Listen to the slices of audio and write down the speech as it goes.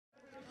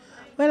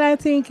Well, I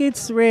think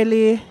it's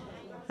really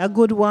a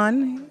good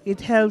one. It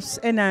helps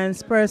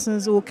enhance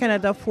persons who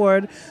cannot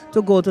afford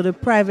to go to the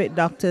private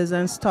doctors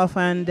and stuff.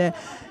 And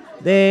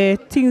the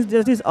things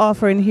that is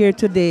offering here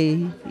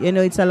today,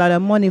 it's a lot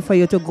of money for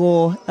you to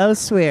go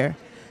elsewhere.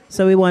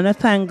 So we want to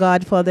thank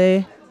God for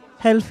the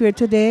health fair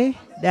today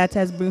that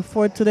has been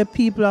forth to the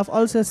people of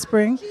Ulster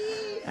Spring.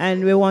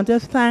 And we want to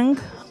thank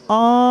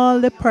all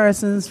the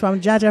persons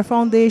from JAHJAH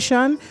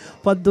Foundation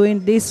for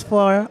doing this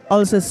for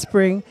Ulster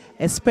Spring,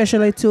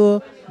 especially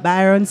to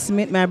Byron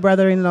Smith, my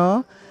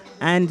brother-in-law,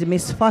 and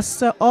Miss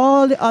Foster,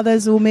 all the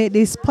others who made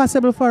this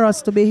possible for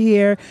us to be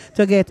here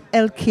to get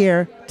health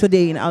care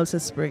today in Ulster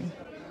Spring.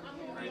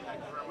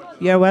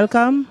 You're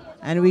welcome,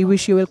 and we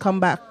wish you will come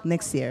back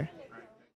next year.